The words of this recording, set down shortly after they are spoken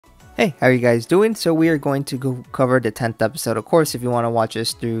Hey, how are you guys doing? So we are going to go cover the 10th episode. Of course, if you want to watch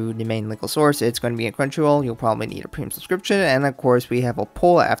this through the main legal source, it's going to be a Crunchyroll. You'll probably need a premium subscription. And of course, we have a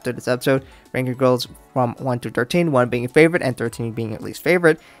poll after this episode. Rank your girls from 1 to 13, 1 being your favorite and 13 being your least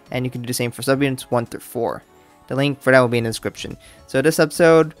favorite. And you can do the same for sub-units 1 through 4. The link for that will be in the description. So this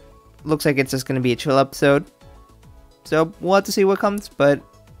episode looks like it's just going to be a chill episode. So we'll have to see what comes, but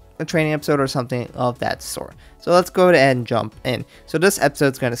a training episode or something of that sort. So let's go ahead and jump in. So this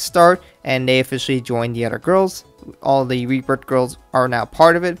episode's going to start and they officially join the other girls. All the rebirth girls are now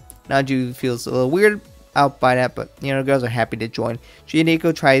part of it. Naju feels a little weird out by that, but you know, the girls are happy to join.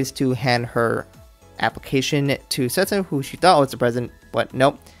 Nijigaku tries to hand her application to Setsu, who she thought was the president, but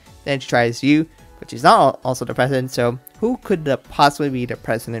nope. Then she tries you, but she's not also the president, so who could possibly be the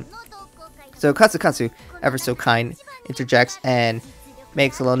president? So Katsu, ever so kind, interjects and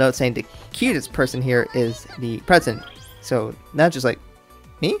makes a little note saying the cutest person here is the president. So now just like,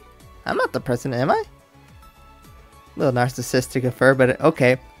 me? I'm not the president, am I? A little narcissistic of her, but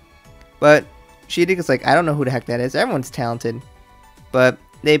okay. But Shidika's like, I don't know who the heck that is. Everyone's talented. But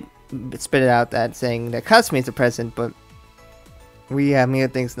they spit it out that saying that Kasumi's the president, but Mia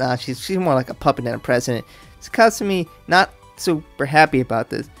thinks, nah, she's more like a puppet than a president. So Kasumi not super happy about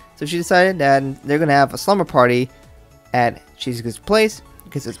this. So she decided that they're gonna have a slumber party at Shizuku's place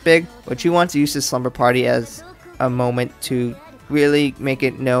because it's big, but she wants to use this slumber party as a moment to really make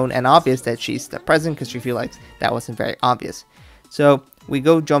it known and obvious that she's the president, because she feels like that wasn't very obvious. So we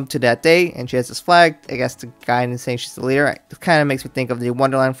go jump to that day and she has this flag. I guess the guy is saying she's the leader. It kind of makes me think of the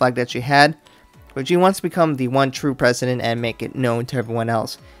Wonderland flag that she had, but she wants to become the one true president and make it known to everyone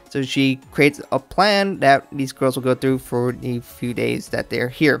else. So she creates a plan that these girls will go through for the few days that they're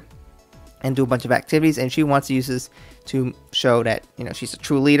here and do a bunch of activities, and she wants to use this to show that, you know, she's a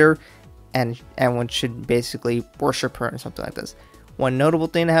true leader and everyone should basically worship her or something like this. One notable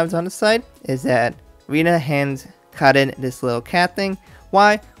thing that happens on the side is that Rina hands Kaden this little cat thing.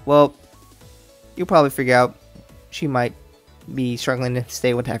 Why? Well, you'll probably figure out she might be struggling to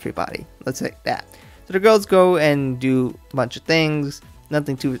stay with everybody. Let's say that. So the girls go and do a bunch of things,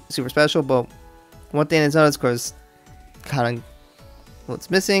 nothing too super special, but one thing that's noticed, of course, Kaden, what's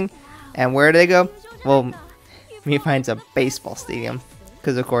missing. And where do they go? Well, Mia finds a baseball stadium,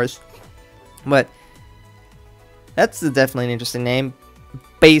 because of course. But that's definitely an interesting name,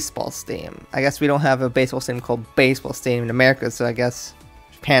 baseball stadium. I guess we don't have a baseball stadium called baseball stadium in America, so I guess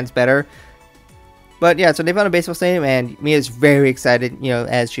Japan's better. But yeah, so they found a baseball stadium, and Mia's very excited, you know,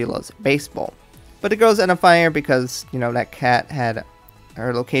 as she loves baseball. But the girls end up finding her because, you know, that cat had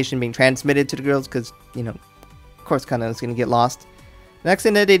her location being transmitted to the girls, because, you know, of course, Kana is going to get lost. The next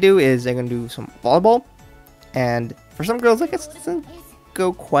thing that they do is they're going to do some volleyball, and for some girls, I guess it doesn't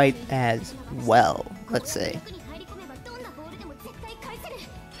go quite as well, let's say.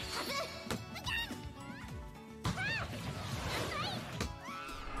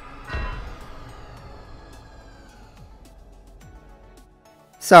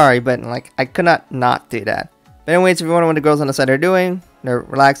 Sorry, but like, I could not do that. But anyways, if you wonder what the girls on the side are doing, they're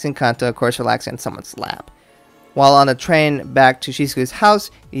relaxing. Kanta, of course, relaxing in someone's lap. While on the train back to Shizuku's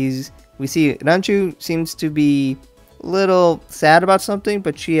house, we see Ranchu seems to be a little sad about something,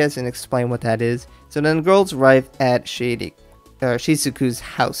 but she hasn't explained what that is. So then the girls arrive at Shizuku's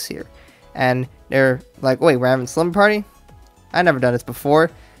house here, and they're like, wait, we're having a slumber party? I've never done this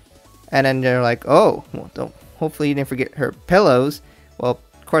before. And then they're like, oh, well, hopefully you didn't forget her pillows. Well,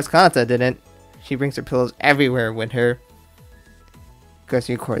 of course Kanata didn't. She brings her pillows everywhere with her. Because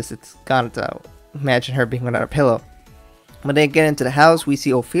of course it's Kanata. Imagine her being without a pillow. When they get into the house, we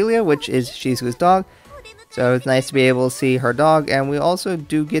see Ophelia, which is Shizuku's dog. So it's nice to be able to see her dog. And we also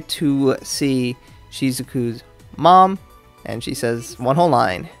do get to see Shizuku's mom. And she says one whole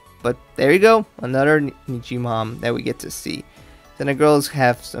line. But there you go. Another Niji mom that we get to see. Then the girls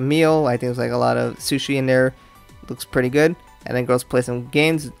have some meal. I think there's like a lot of sushi in there. Looks pretty good. And then girls play some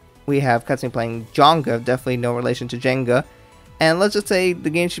games. We have Katsumi playing Jenga. Definitely no relation to Jenga. And let's just say the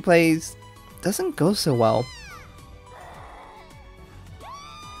game she plays doesn't go so well.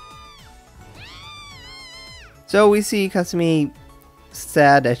 So we see Kasumi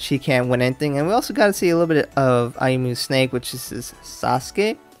sad that she can't win anything, and we also got to see a little bit of Ayumu's snake, which is his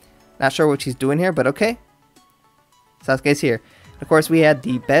Sasuke. Not sure what she's doing here, but okay. Sasuke's here. Of course, we had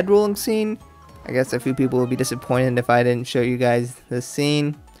the bed rolling scene. I guess a few people will be disappointed if I didn't show you guys this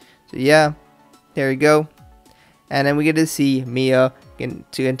scene. So yeah, there we go. And then we get to see Mia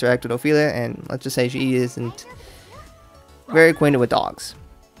get to interact with Ophelia, and let's just say she isn't very acquainted with dogs.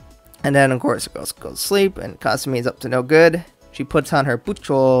 And then, of course, the girls go to sleep, and Kasumi is up to no good. She puts on her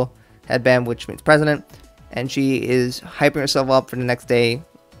Bucho headband, which means president, and she is hyping herself up for the next day,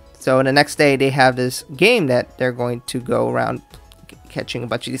 So the next day they have this game that they're going to go around catching a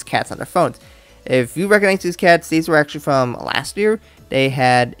bunch of these cats on their phones. If you recognize these cats, these were actually from last year. They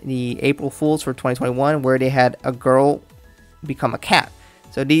had the April Fools for 2021 where they had a girl become a cat.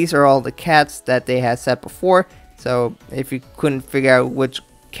 So these are all the cats that they had set before. So if you couldn't figure out which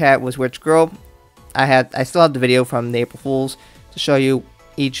cat was which girl, I still have the video from the April Fools to show you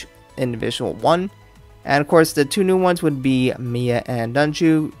each individual one. And of course the two new ones would be Mia and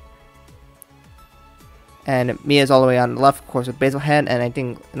Dunju. And Mia's all the way on the left, of course, with basil head, and I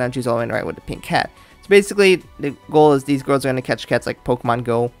think Dunju's all the way on the right with the pink cat. So basically, the goal is these girls are going to catch cats like Pokemon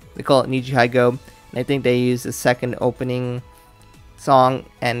Go. They call it Nijigaku, and I think they use the second opening song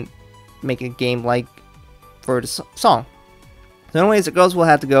and make a game like for the song. So anyways, the girls will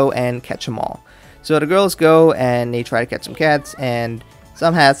have to go and catch them all. So the girls go and they try to catch some cats, and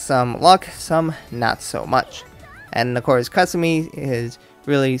some has some luck, some not so much. And of course, Kasumi is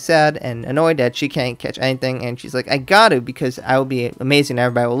really sad and annoyed that she can't catch anything, and she's like, I got to, because I will be amazing and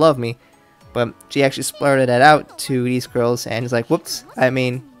everybody will love me. But she actually splurted that out to these girls, and it's like, whoops, I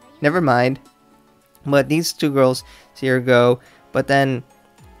mean, never mind. But these two girls see her go, but then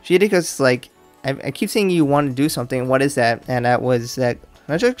Shiriko's like, I keep seeing you want to do something, what is that? And that was that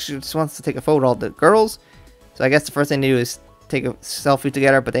she just wants to take a photo of all the girls. So I guess the first thing they do is take a selfie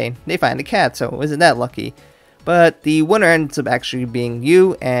together, but they find a cat, so isn't that lucky? But the winner ends up actually being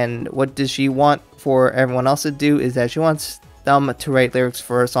you, and what does she want for everyone else to do is that she wants them to write lyrics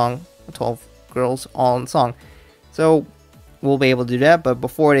for a song, 12 girls all in song. So we'll be able to do that, but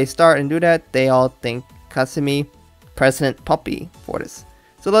before they start and do that, they all thank Kasumi, President Puppy, for this.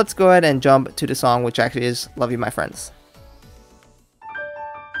 So let's go ahead and jump to the song, which actually is Love You My Friends.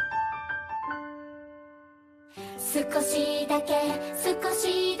 少しだけ少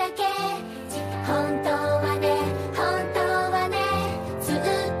しだけ本当はね本当はねずっ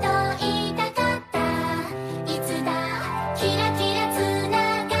と言いたかったいつだキラキラつ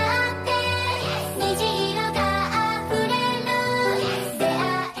ながって虹色が溢れる出会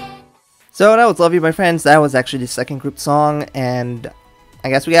え So that was Love You My Friends. That was actually the second group song, and I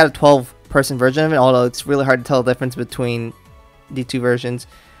guess we got a 12-person version of it, although it's really hard to tell the difference between the two versions.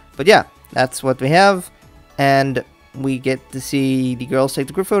 But yeah, that's what we have. And we get to see the girls take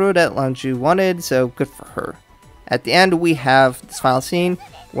the group photo that Lanju wanted, so good for her. At the end, we have this final scene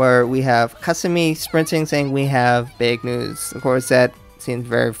where we have Kasumi sprinting saying we have big news. Of course, that seems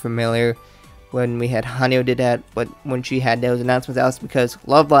very familiar when we had Hanyo did that, but when she had those announcements, that was because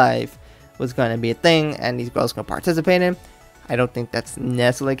Love Live was going to be a thing and these girls going to participate in. I don't think that's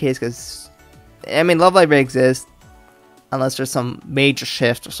necessarily the case because, I mean, Love Live already exists unless there's some major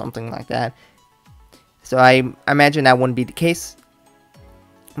shift or something like that. So I imagine that wouldn't be the case.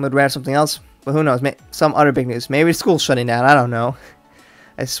 I would rather something else, but who knows, some other big news. Maybe school's shutting down, I don't know.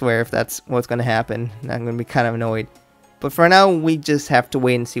 I swear if that's what's going to happen, I'm going to be kind of annoyed. But for now, we just have to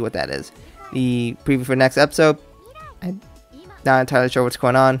wait and see what that is. The preview for the next episode, I'm not entirely sure what's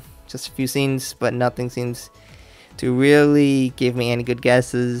going on. Just a few scenes, but nothing seems to really give me any good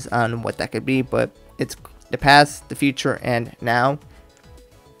guesses on what that could be. But it's the past, the future, and now.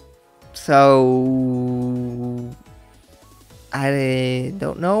 So I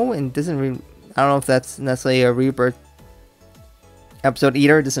don't know, and doesn't really, I don't know if that's necessarily a rebirth episode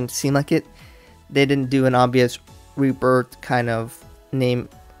either. It doesn't seem like it. They didn't do an obvious rebirth kind of name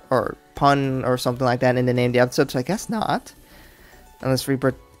or pun or something like that in the name of the episode, so I guess not, unless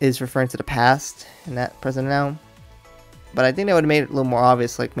rebirth is referring to the past and not present now. But I think they would have made it a little more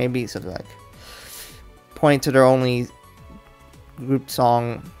obvious, like maybe something like pointing to their only group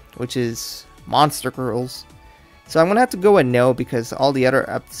song, which is Monster Girls. So I'm gonna have to go with no, because all the other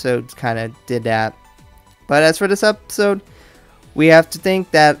episodes kind of did that. But as for this episode, we have to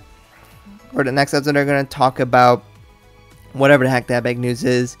think that, or the next episode, they're gonna talk about whatever the heck that big news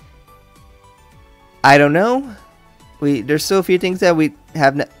is. I don't know. There's still a few things that we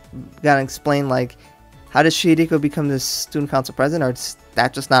have gotta explain, like how does Shiriko become the student council president, or is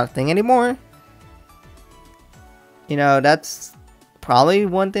that just not a thing anymore? You know, that's probably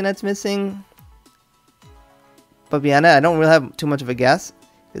one thing that's missing. But beyond that, I don't really have too much of a guess,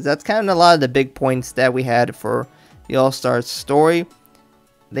 because that's kind of a lot of the big points that we had for the All-Stars story.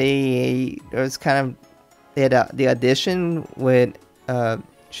 They had the audition with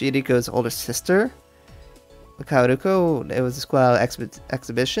Shiriko's older sister, Kaoruko. It was a school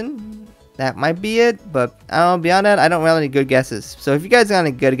exhibition. That might be it, but I don't know, beyond that, I don't really have any good guesses. So if you guys got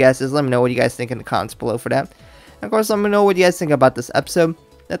any good guesses, let me know what you guys think in the comments below for that. And of course, let me know what you guys think about this episode.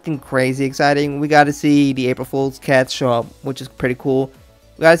 Nothing crazy exciting. We got to see the April Fool's cats show up, which is pretty cool.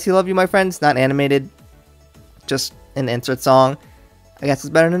 We got to see Love You My Friends, not animated, just an insert song. I guess it's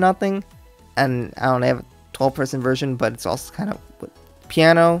better than nothing. And I don't know, I have a 12-person version, but it's also kind of with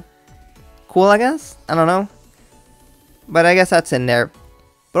piano. Cool, I guess? I don't know. But I guess that's in there.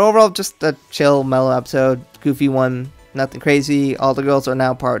 But overall, just a chill, mellow episode. Goofy one, nothing crazy. All the girls are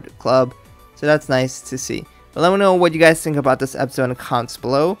now part of the club. So that's nice to see. But let me know what you guys think about this episode in the comments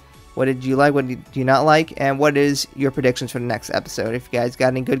below. What did you like? What did you not like? And what is your predictions for the next episode? If you guys got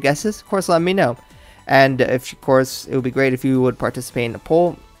any good guesses, of course, let me know. And if, of course, it would be great if you would participate in the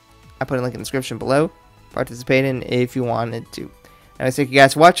poll. I put a link in the description below. Participate in if you wanted to. And I thank you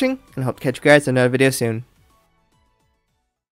guys for watching, and hope to catch you guys in another video soon.